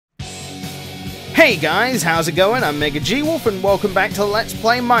Hey guys, how's it going? I'm MegaGWolf and welcome back to Let's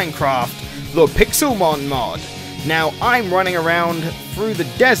Play Minecraft, the Pixelmon mod. Now, I'm running around through the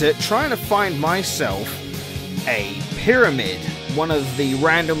desert trying to find myself a pyramid, one of the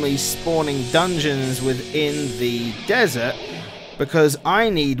randomly spawning dungeons within the desert, because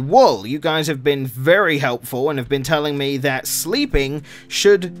I need wool. You guys have been very helpful and have been telling me that sleeping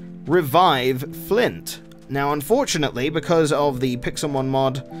should revive Flint. Now, unfortunately, because of the Pixelmon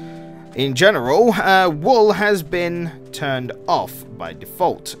mod in general, wool has been turned off by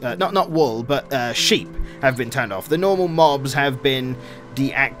default. Not wool, but sheep have been turned off. The normal mobs have been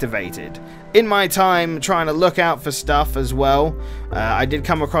deactivated. In my time trying to look out for stuff as well, I did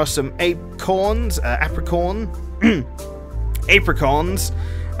come across some apricons,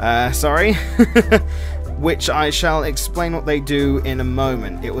 sorry, which I shall explain what they do in a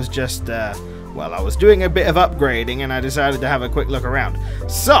moment. It was just, well, I was doing a bit of upgrading and I decided to have a quick look around.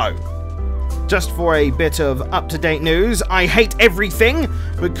 So, just for a bit of up-to-date news, I hate everything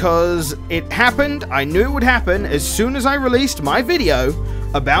because it happened, I knew it would happen as soon as I released my video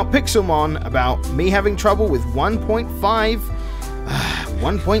about Pixelmon, about me having trouble with 1.5,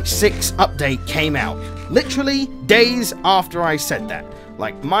 1.6 update came out. Literally days after I said that.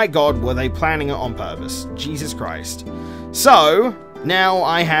 Like, my god, were they planning it on purpose? Jesus Christ. So, now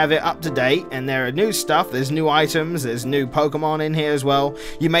I have it up to date, and there are new stuff, there's new items, there's new Pokemon in here as well.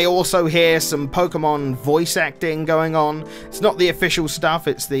 You may also hear some Pokemon voice acting going on. It's not the official stuff,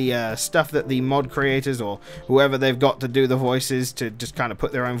 it's the stuff that the mod creators or whoever they've got to do the voices to just kind of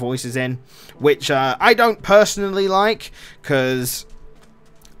put their own voices in, which I don't personally like, because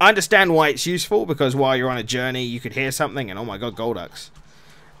I understand why it's useful, because while you're on a journey you could hear something and oh my god, Golducks.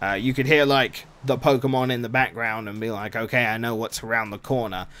 You could hear, like, the Pokemon in the background and be like, okay, I know what's around the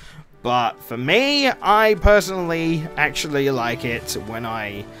corner. But for me, I personally actually like it when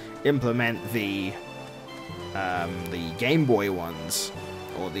I implement the Game Boy ones,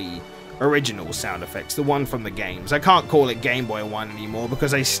 or the original sound effects, the one from the games. I can't call it Game Boy one anymore because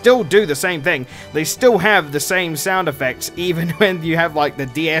they still do the same thing. They still have the same sound effects even when you have, like, the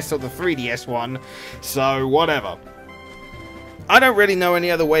DS or the 3DS one. So, whatever. I don't really know any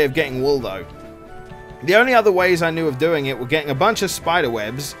other way of getting wool, though. The only other ways I knew of doing it were getting a bunch of spider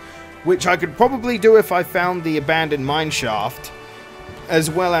webs, which I could probably do if I found the abandoned mine shaft, as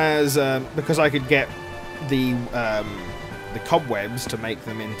well as because I could get the cobwebs to make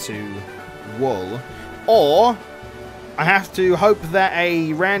them into wool, or I have to hope that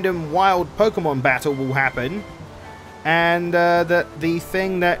a random wild Pokemon battle will happen, and that the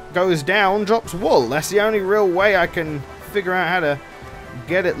thing that goes down drops wool. That's the only real way I can figure out how to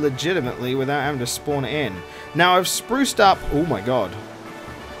get it legitimately without having to spawn it in. Now I've spruced up. Oh my god.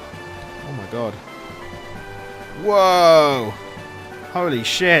 Oh my god. Whoa. Holy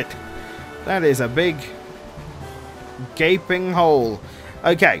shit. That is a big gaping hole.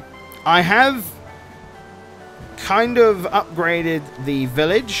 Okay. I have kind of upgraded the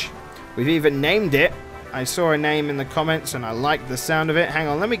village. We've even named it. I saw a name in the comments and I liked the sound of it. Hang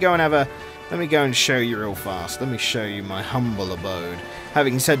on, let me go and show you real fast. Let me show you my humble abode.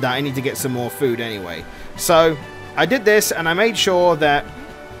 Having said that, I need to get some more food anyway. So, I did this, and I made sure that,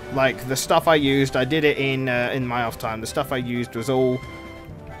 like, the stuff I used, I did it in my off time. The stuff I used was all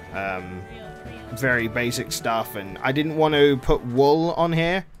very basic stuff, and I didn't want to put wool on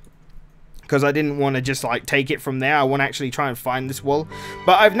here, because I didn't want to just, like, take it from there. I want to actually try and find this wool.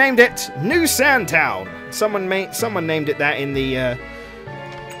 But I've named it New Sandtown. Someone named it that in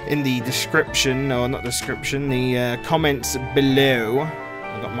the description, or not description, the comments below.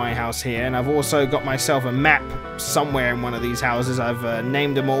 I've got my house here, and I've also got myself a map somewhere in one of these houses. I've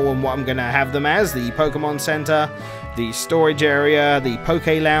named them all and what I'm going to have them as: the Pokemon Center, the storage area, the Poke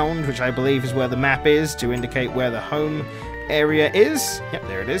Lounge, which I believe is where the map is, to indicate where the home area is. Yep,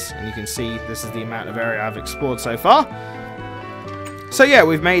 there it is, and you can see this is the amount of area I've explored so far. So yeah,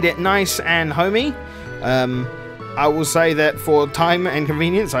 we've made it nice and homey. I will say that for time and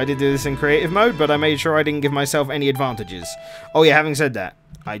convenience, I did do this in creative mode, but I made sure I didn't give myself any advantages. Oh yeah, having said that,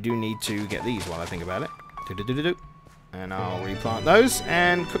 I do need to get these while I think about it. And I'll replant those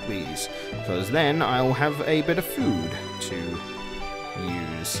and cook these, because then I'll have a bit of food to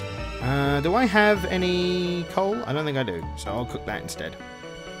use. Do I have any coal? I don't think I do, so I'll cook that instead.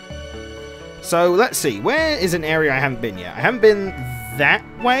 So let's see, where is an area I haven't been yet? I haven't been that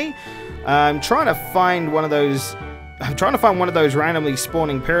way. I'm trying to find one of those. I'm trying to find one of those randomly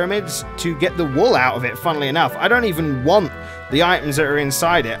spawning pyramids to get the wool out of it. Funnily enough, I don't even want the items that are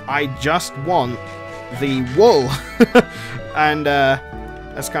inside it. I just want the wool, and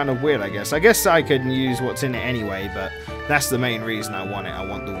that's kind of weird. I guess I can use what's in it anyway, but that's the main reason I want it. I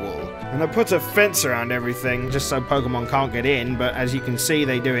want the wool. And I put a fence around everything just so Pokemon can't get in, but as you can see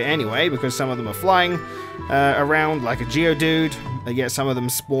they do it anyway because some of them are flying around like a Geodude. Yet some of them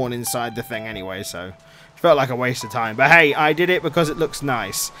spawn inside the thing anyway, so felt like a waste of time. But hey, I did it because it looks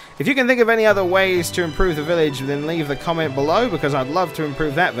nice. If you can think of any other ways to improve the village, then leave the comment below because I'd love to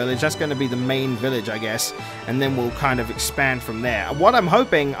improve that village. That's going to be the main village, I guess, and then we'll kind of expand from there. What I'm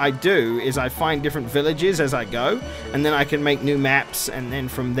hoping I do is I find different villages as I go, and then I can make new maps, and then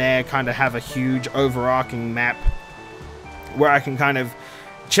from there kind of have a huge overarching map where I can kind of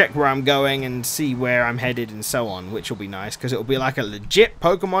check where I'm going and see where I'm headed and so on, which will be nice because it will be like a legit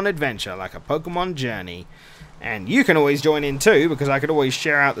Pokemon adventure, like a Pokemon journey. And you can always join in too, because I could always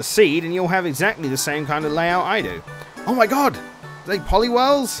share out the seed and you'll have exactly the same kind of layout I do. Oh my god! Are they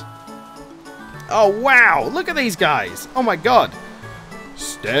Poliwhirls? Oh wow! Look at these guys! Oh my god!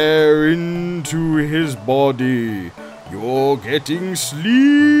 Stare into his body. You're getting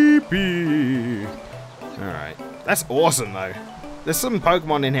sleepy. Alright. That's awesome though. There's some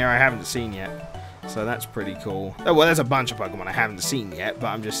Pokemon in here I haven't seen yet, so that's pretty cool. Oh, well, there's a bunch of Pokemon I haven't seen yet, but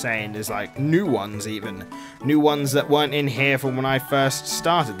I'm just saying there's, like, new ones even. New ones that weren't in here from when I first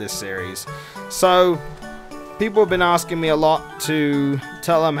started this series. So, people have been asking me a lot to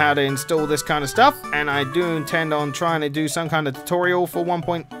tell them how to install this kind of stuff, and I do intend on trying to do some kind of tutorial for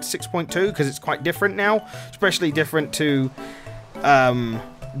 1.6.2, because it's quite different now, especially different to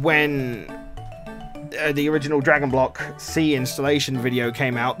when the original Dragon Block C installation video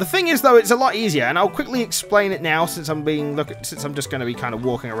came out. The thing is, though, it's a lot easier, and I'll quickly explain it now since I'm just going to be kind of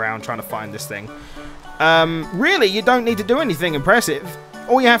walking around trying to find this thing. Really, you don't need to do anything impressive.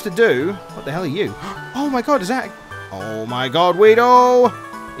 All you have to do... What the hell are you? Oh my god, is that... Oh my god, Weedle!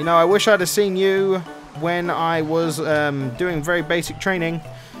 You know, I wish I'd have seen you when I was doing very basic training,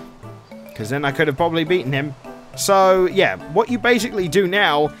 because then I could have probably beaten him. So, yeah, what you basically do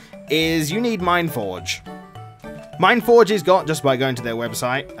now is you need Mineforge. Mineforge is got just by going to their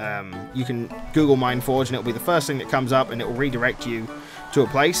website. You can Google Mineforge and it'll be the first thing that comes up and it will redirect you to a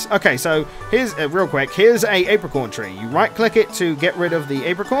place. Okay, so here's, real quick, here's a apricorn tree. You right click it to get rid of the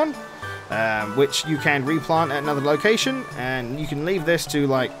apricorn, which you can replant at another location, and you can leave this to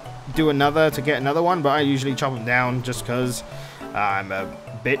like do another to get another one, but I usually chop them down just because I'm a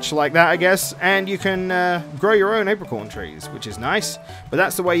bitch like that, I guess. And you can grow your own apricorn trees, which is nice, but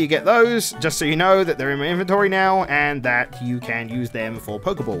that's the way you get those, just so you know that they're in my inventory now and that you can use them for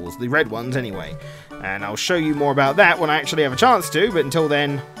Pokeballs, the red ones anyway. And I'll show you more about that when I actually have a chance to, but until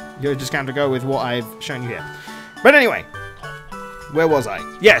then you're just going to go with what I've shown you here. But anyway, where was I?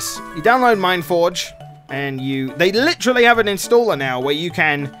 Yes, you download Mineforge and they literally have an installer now where you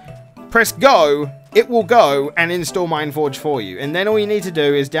can press go, it will go and install Mineforge for you. And then all you need to do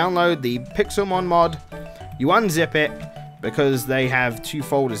is download the Pixelmon mod. You unzip it because they have two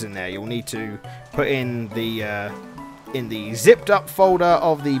folders in there. You'll need to put in the zipped up folder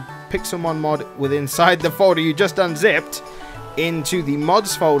of the Pixelmon mod with inside the folder you just unzipped into the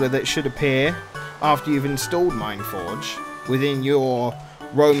mods folder that should appear after you've installed Mineforge within your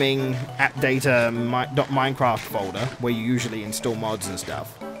roaming app data .minecraft folder where you usually install mods and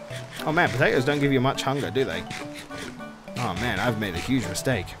stuff. Oh man, potatoes don't give you much hunger, do they? Oh man, I've made a huge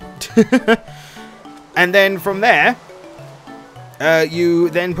mistake. And then from there, you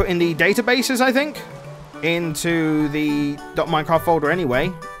then put in the databases, I think, into the .minecraft folder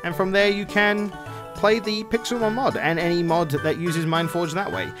anyway. And from there you can play the Pixelmon mod and any mod that uses Mineforge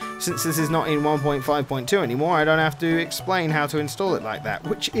that way. Since this is not in 1.5.2 anymore, I don't have to explain how to install it like that,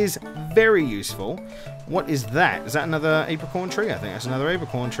 which is very useful. What is that? Is that another apricorn tree? I think that's another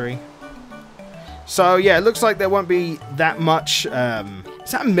apricorn tree. So yeah, it looks like there won't be that much. Is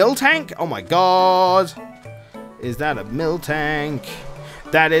that a mill tank? Oh my god. Is that a mill tank?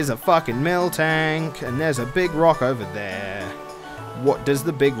 That is a fucking mill tank. And there's a big rock over there. What does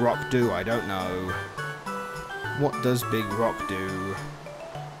the big rock do? I don't know. What does big rock do?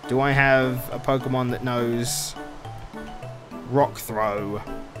 Do I have a Pokemon that knows rock throw?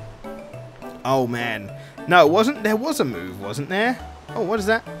 Oh man. No, it wasn't. There was a move, wasn't there? Oh, what is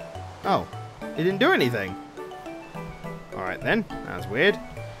that? Oh, it didn't do anything. Alright then. That's weird.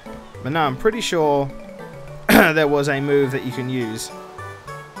 But no, I'm pretty sure there was a move that you can use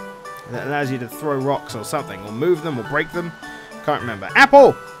that allows you to throw rocks or something, or move them, or break them. Can't remember.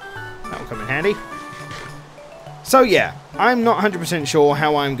 Apple! That will come in handy. So yeah, I'm not 100% sure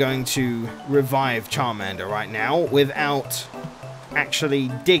how I'm going to revive Charmander right now without actually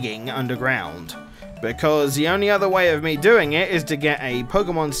digging underground. Because the only other way of me doing it is to get a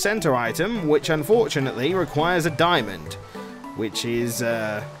Pokemon Center item, which unfortunately requires a diamond. Which is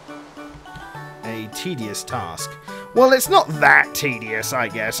a tedious task. Well, it's not that tedious, I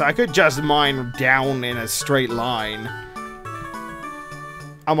guess. I could just mine down in a straight line.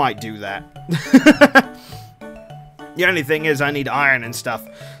 I might do that. The only thing is I need iron and stuff.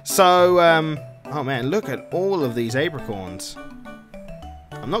 So, oh man, look at all of these apricorns.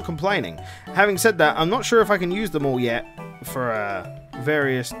 I'm not complaining. Having said that, I'm not sure if I can use them all yet for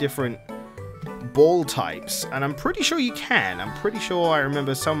various different ball types, and I'm pretty sure you can. I'm pretty sure I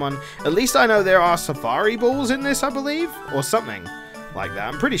remember someone, at least I know there are safari balls in this, I believe, or something like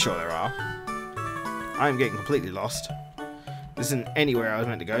that. I'm pretty sure there are. I'm getting completely lost. This isn't anywhere I was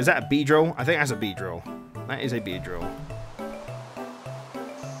meant to go. Is that a Beedrill? I think that's a Beedrill. That is a Beedrill.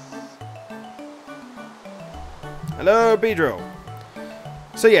 Hello, Beedrill.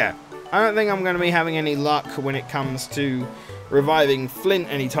 So yeah, I don't think I'm going to be having any luck when it comes to reviving Flint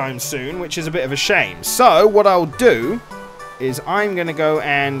anytime soon, which is a bit of a shame. So what I'll do is I'm going to go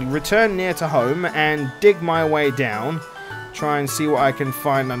and return near to home and dig my way down, try and see what I can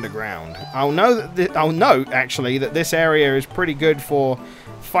find underground. I'll note actually that this area is pretty good for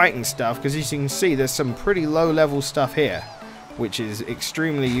fighting stuff, because as you can see there's some pretty low level stuff here, which is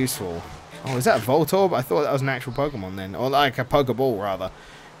extremely useful. Oh, is that a Voltorb? I thought that was an actual Pokemon then, or like a Pokeball rather.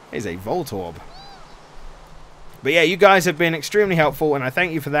 It is a Voltorb. But yeah, you guys have been extremely helpful, and I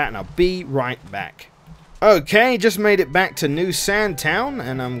thank you for that, and I'll be right back. Okay, just made it back to New Sandtown,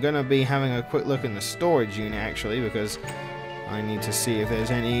 and I'm going to be having a quick look in the storage unit, actually, because I need to see if there's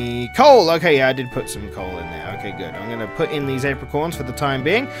any coal. Okay, yeah, I did put some coal in there. Okay, good. I'm going to put in these apricorns for the time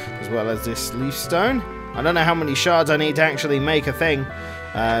being, as well as this leaf stone. I don't know how many shards I need to actually make a thing.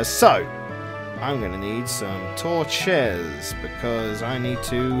 So, I'm going to need some torches, because I need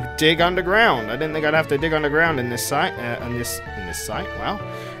to dig underground. I didn't think I'd have to dig underground in this site. In this site? Wow.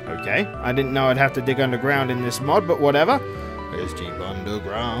 Okay. I didn't know I'd have to dig underground in this mod, but whatever. Let's deep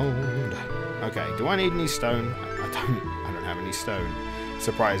underground. Okay. Do I need any stone? I don't have any stone,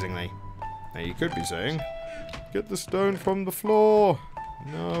 surprisingly. Now you could be saying, get the stone from the floor.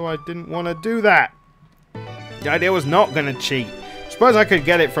 No, I didn't want to do that. The idea was not going to cheat. Suppose I could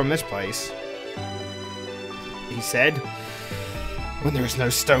get it from this place. He said, when there is no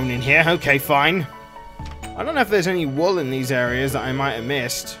stone in here. Okay, fine. I don't know if there's any wool in these areas that I might have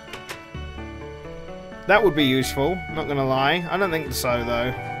missed. That would be useful, not gonna lie. I don't think so,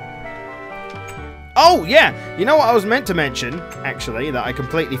 though. Oh, yeah! You know what I was meant to mention, actually, that I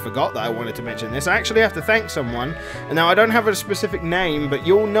completely forgot that I wanted to mention this? I actually have to thank someone, and now I don't have a specific name, but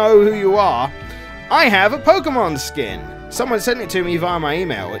you'll know who you are. I have a Pokemon skin! Someone sent it to me via my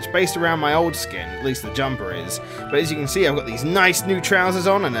email. It's based around my old skin, at least the jumper is. But as you can see, I've got these nice new trousers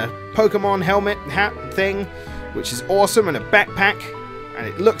on and a Pokemon helmet hat thing, which is awesome, and a backpack. And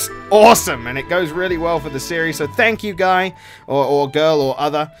it looks awesome, and it goes really well for the series. So thank you, guy, or girl, or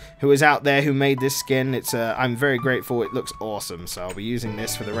other, who is out there who made this skin. It's I'm very grateful. It looks awesome, so I'll be using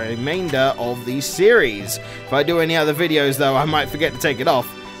this for the remainder of the series. If I do any other videos, though, I might forget to take it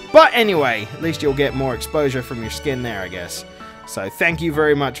off. But anyway, at least you'll get more exposure from your skin there, I guess. So thank you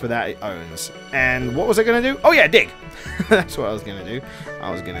very much for that, Owens. And what was I going to do? Oh yeah, dig! That's what I was going to do.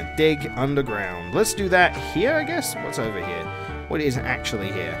 I was going to dig underground. Let's do that here, I guess? What's over here? What is actually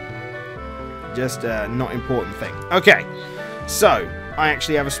here? Just a not important thing. Okay, so I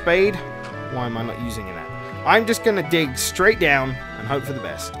actually have a spade. Why am I not using that? I'm just going to dig straight down and hope for the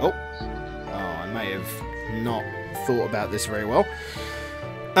best. Oh, I may have not thought about this very well.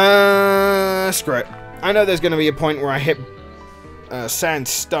 Screw it. I know there's going to be a point where I hit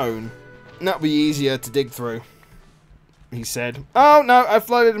sandstone. And that'll be easier to dig through. He said. Oh, no, I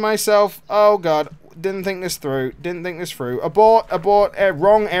flooded myself. Oh, God. Didn't think this through. Didn't think this through. Abort, abort.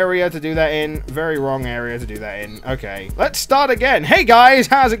 Wrong area to do that in. Very wrong area to do that in. Okay, let's start again. Hey, guys,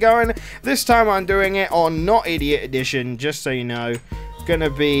 how's it going? This time I'm doing it on Not Idiot Edition, just so you know. Gonna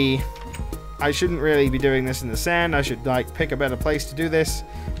be... I shouldn't really be doing this in the sand. I should, like, pick a better place to do this.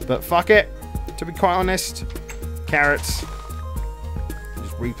 But fuck it, to be quite honest. Carrots.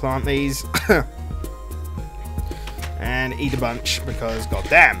 Just replant these. And eat a bunch, because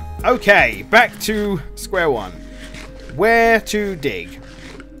goddamn. Okay, back to square one. Where to dig?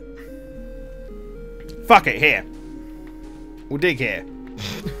 Fuck it, here. We'll dig here.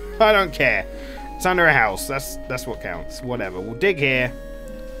 I don't care. It's under a house. That's what counts. Whatever. We'll dig here.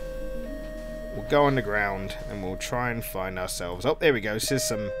 We'll go underground and we'll try and find ourselves. Oh, there we go. This is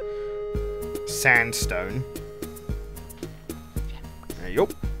some sandstone. There you go.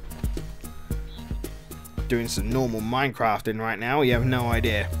 Doing some normal Minecrafting right now. You have no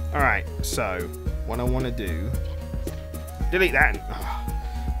idea. Alright, so what I want to do. Delete that.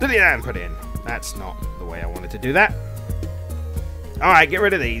 Delete that and put it in. That's not the way I wanted to do that. Alright, get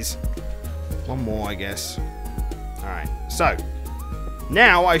rid of these. One more, I guess. Alright, so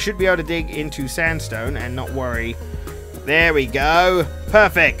now I should be able to dig into sandstone and not worry. There we go.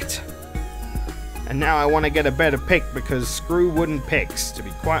 Perfect. And now I want to get a better pick because screw wooden picks, to be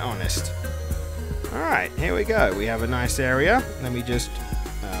quite honest. Alright, here we go. We have a nice area. Let me just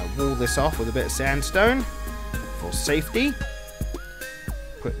wall this off with a bit of sandstone for safety.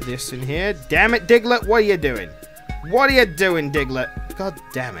 Put this in here. Damn it, Diglett, what are you doing? What are you doing, Diglett? God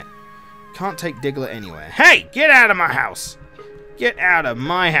damn it. Can't take Diglett anywhere. Hey, get out of my house. Get out of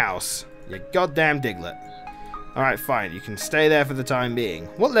my house, you goddamn Diglett. Alright, fine. You can stay there for the time being.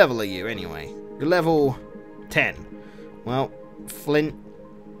 What level are you, anyway? You're level 10. Well, Flint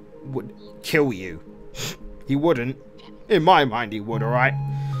would kill you. He wouldn't. In my mind, he would, alright?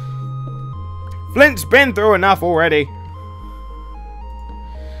 Flint's been through enough already.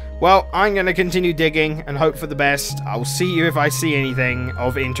 Well, I'm going to continue digging and hope for the best. I'll see you if I see anything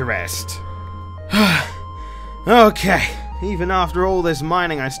of interest. Okay. Even after all this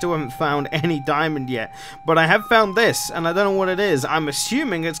mining, I still haven't found any diamond yet. But I have found this, and I don't know what it is. I'm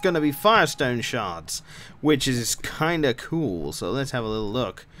assuming it's going to be firestone shards, which is kind of cool. So let's have a little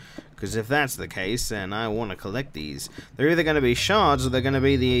look. Because if that's the case, then I want to collect these. They're either going to be shards, or they're going to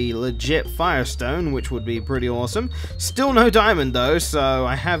be the legit firestone, which would be pretty awesome. Still no diamond, though, so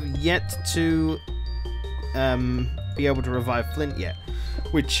I have yet to be able to revive Flint yet.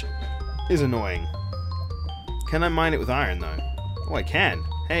 Which is annoying. Can I mine it with iron, though? Oh, I can.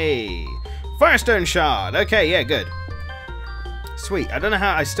 Hey! Firestone shard! Okay, yeah, good. Sweet.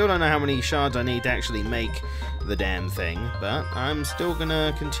 I still don't know how many shards I need to actually make the damn thing, but I'm still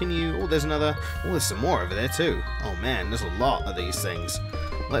gonna continue. Oh, there's another. Oh, there's some more over there, too. Oh, man, there's a lot of these things.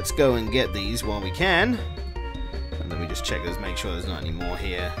 Let's go and get these while we can. And let me just check this, make sure there's not any more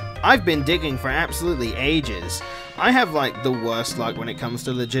here. I've been digging for absolutely ages. I have, like, the worst luck when it comes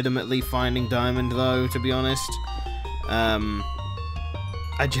to legitimately finding diamond, though, to be honest.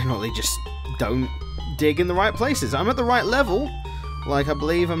 I generally just don't dig in the right places. I'm at the right level. Like, I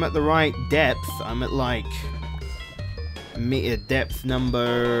believe I'm at the right depth. I'm at, like, meter depth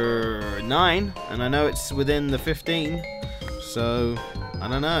number 9. And I know it's within the 15. So, I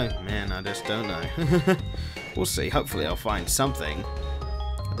don't know. Man, I just don't know. We'll see. Hopefully I'll find something.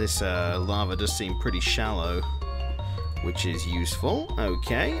 This lava does seem pretty shallow, which is useful.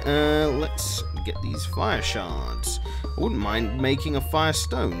 Okay, let's get these fire shards. I wouldn't mind making a fire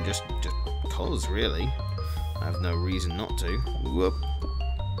stone, just cause, really. I have no reason not to. Whoop.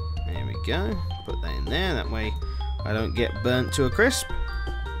 There we go. Put that in there, that way I don't get burnt to a crisp.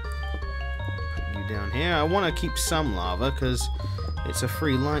 Put you down here. I want to keep some lava, because it's a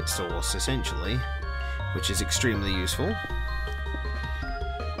free light source, essentially, which is extremely useful.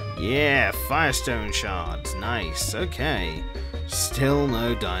 Yeah, firestone shards. Nice. Okay. Still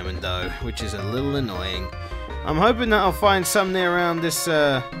no diamond, though, which is a little annoying. I'm hoping that I'll find some near around this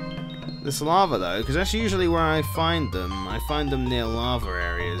lava, though, because that's usually where I find them. I find them near lava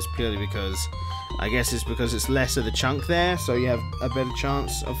areas, purely because, I guess it's because it's less of the chunk there, so you have a better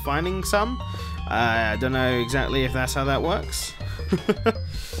chance of finding some. I don't know exactly if that's how that works,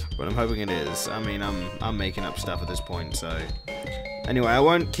 but I'm hoping it is. I mean, I'm making up stuff at this point, so... Anyway, I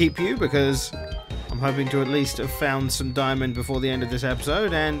won't keep you because I'm hoping to at least have found some diamond before the end of this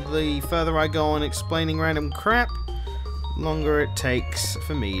episode, and the further I go on explaining random crap, the longer it takes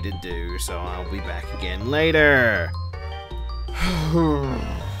for me to do, so I'll be back again later.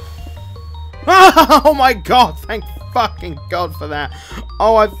 Oh my god, thank fucking god for that.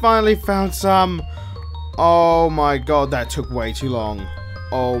 Oh, I finally found some. Oh my god, that took way too long.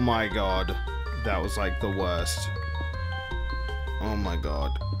 Oh my god, that was like the worst. Oh my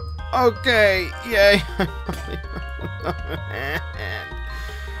god. Okay, yay.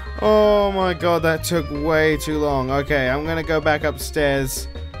 Oh my god, that took way too long. Okay, I'm gonna go back upstairs,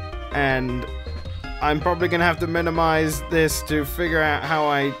 and I'm probably gonna have to minimize this to figure out how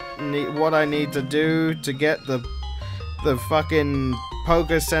what I need to do to get the fucking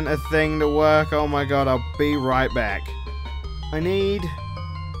poker center thing to work. Oh my god, I'll be right back. I need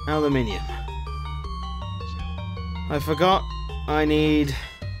aluminium. I forgot. I need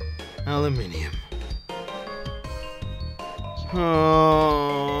aluminium.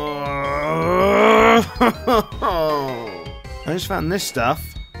 Oh. I just found this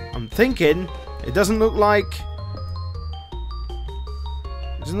stuff. I'm thinking it doesn't look like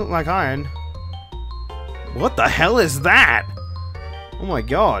iron. What the hell is that? Oh my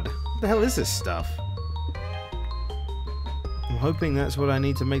god. What the hell is this stuff? I'm hoping that's what I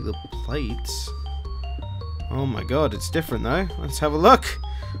need to make the plates. Oh my god, it's different though. Let's have a look.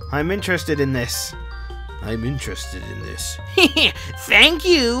 I'm interested in this. I'm interested in this. Thank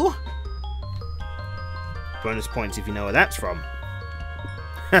you. Bonus points if you know where that's from.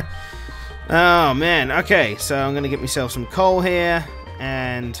 Oh man, okay, so I'm gonna get myself some coal here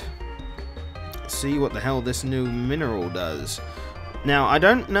and see what the hell this new mineral does. Now, I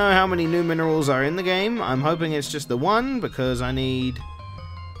don't know how many new minerals are in the game. I'm hoping it's just the one because I need...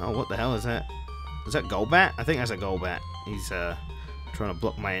 Oh, what the hell is that? Is that Golbat? I think that's a Golbat. He's trying to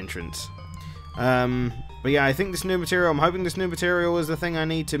block my entrance. But yeah, I think this new material, I'm hoping this new material is the thing I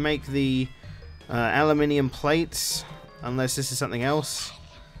need to make the aluminium plates. Unless this is something else.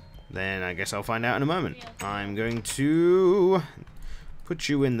 Then I guess I'll find out in a moment. I'm going to put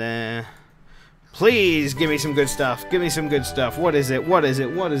you in there. Please give me some good stuff. Give me some good stuff. What is it? What is it?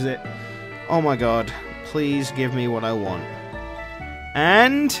 What is it? Oh my god. Please give me what I want.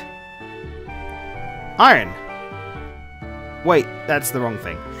 And... iron. Wait, that's the wrong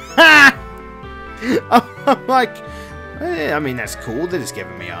thing. Ha! I'm like... I mean, that's cool that it's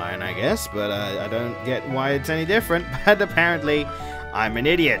giving me iron, I guess. But I don't get why it's any different. But apparently, I'm an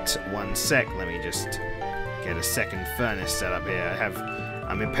idiot. One sec. Let me just get a second furnace set up here.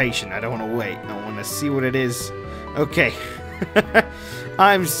 I'm impatient. I don't want to wait. I want to see what it is. Okay.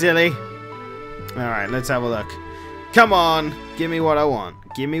 I'm silly. Alright, let's have a look. Come on. Give me what I want.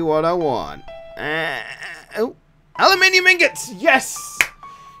 Give me what I want. Oh. Aluminium ingots! Yes!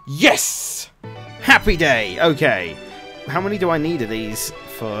 Yes! Happy day. Okay. How many do I need of these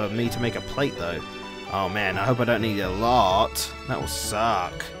for me to make a plate, though? Oh, man. I hope I don't need a lot. That will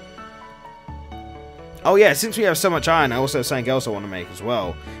suck. Oh yeah, since we have so much iron, I also have something else I want to make as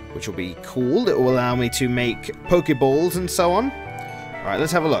well, which will be cool. It will allow me to make Pokeballs and so on. Alright,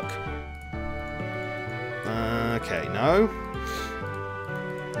 let's have a look. Okay, no.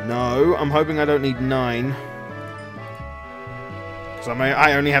 No, I'm hoping I don't need 9. Because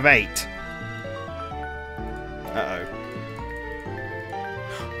I only have 8. Uh-oh.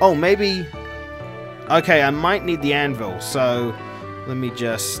 Oh, maybe... Okay, I might need the anvil, so let me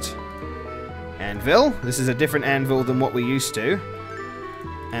just... Anvil. This is a different anvil than what we used to.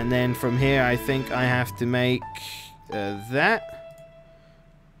 And then from here, I think I have to make that.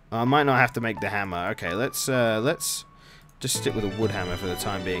 I might not have to make the hammer. Okay, let's just stick with a wood hammer for the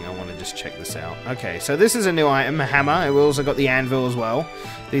time being. I want to just check this out. Okay, so this is a new item, a hammer. We also got the anvil as well.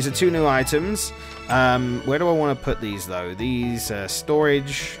 These are 2 new items. Where do I want to put these though? These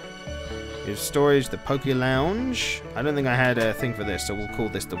storage. Here's storage, the Poke Lounge. I don't think I had a thing for this, so we'll call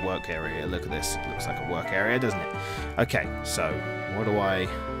this the work area. Look at this. It looks like a work area, doesn't it? Okay, so what do I...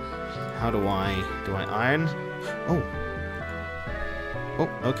 How do I... Do I iron? Oh. Oh,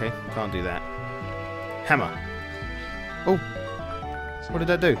 okay. Can't do that. Hammer. Oh. What did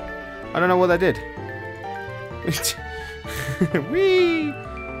that do? I don't know what that did. Whee!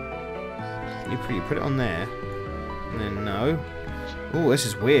 You put it on there. And then no. Oh, this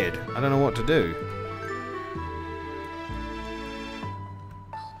is weird. I don't know what to do.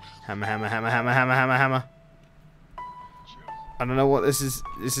 Hammer, hammer, hammer, hammer, hammer, hammer, hammer. I don't know what this is.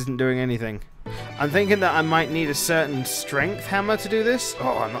 This isn't doing anything. I'm thinking that I might need a certain strength hammer to do this.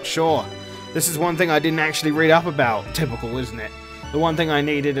 Oh, I'm not sure. This is one thing I didn't actually read up about. Typical, isn't it? The one thing I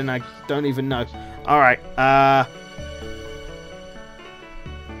needed and I don't even know. Alright,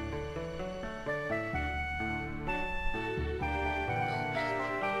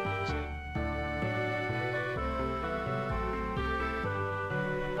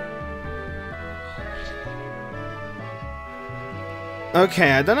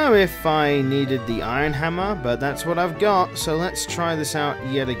 okay, I don't know if I needed the iron hammer, but that's what I've got, so let's try this out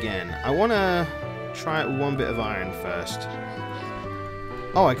yet again. I want to try it with 1 bit of iron first.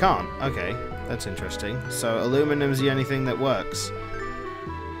 Oh, I can't. Okay, that's interesting. So aluminum's the only thing that works.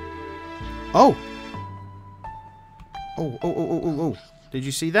 Oh! Oh, oh, oh, oh, oh, oh. Did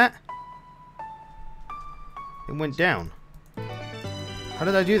you see that? It went down. How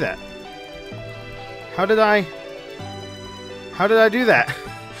did I do that? How did I do that?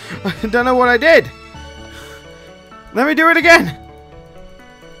 I don't know what I did. Let me do it again.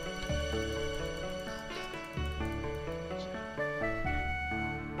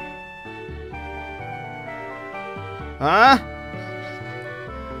 Huh?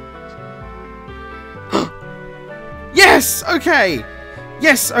 Yes! Okay!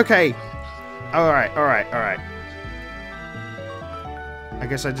 Yes, okay. Alright, alright, alright. I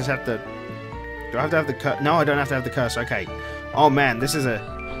guess I just have to... Do I have to have the curse? No, I don't have to have the curse. Okay. Oh man, this is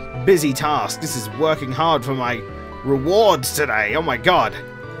a busy task. This is working hard for my rewards today. Oh my god.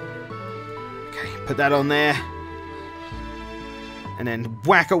 Okay, put that on there. And then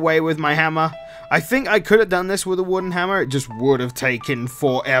whack away with my hammer. I think I could have done this with a wooden hammer. It just would have taken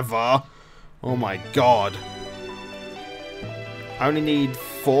forever. Oh my god. I only need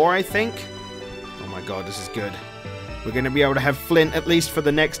 4, I think. Oh my god, this is good. We're going to be able to have Flint at least for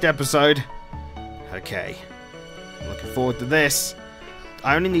the next episode. Okay. Looking forward to this.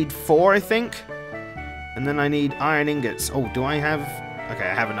 I only need 4, I think. And then I need iron ingots. Oh, do I have... Okay,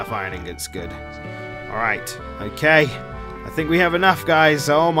 I have enough iron ingots. Good. Alright. Okay. I think we have enough, guys.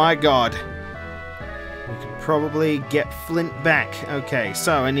 Oh my god. We can probably get Flint back. Okay,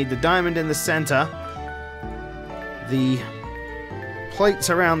 so I need the diamond in the center. The plates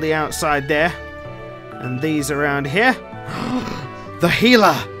around the outside there. And these around here. The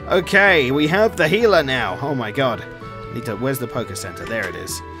healer! Okay, we have the healer now. Oh my god. Need to... Where's the Poké Center? There it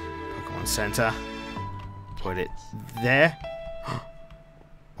is. Pokemon Center. Put it there.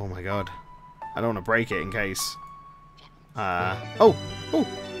 Oh my god. I don't want to break it in case. Oh! Oh!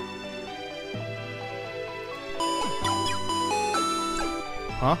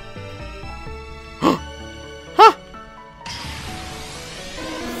 Huh? Huh!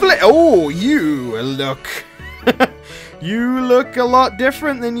 Oh, you look... You look a lot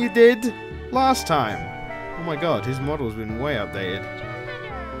different than you did last time. Oh my god, his model's been way updated.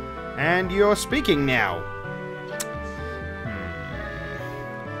 And you're speaking now.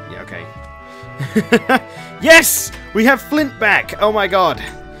 Yeah, okay. Yes! We have Flint back! Oh my god.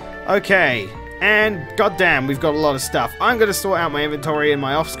 Okay. And goddamn, we've got a lot of stuff. I'm going to sort out my inventory in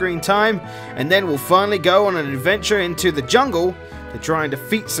my off-screen time, and then we'll finally go on an adventure into the jungle to try and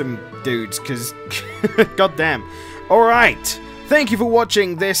defeat some dudes, because goddamn. Alright. Thank you for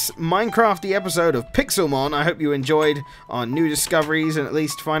watching this Minecrafty episode of Pixelmon. I hope you enjoyed our new discoveries and at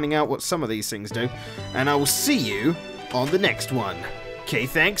least finding out what some of these things do. And I will see you on the next one. Okay,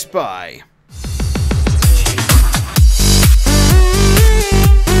 thanks, bye.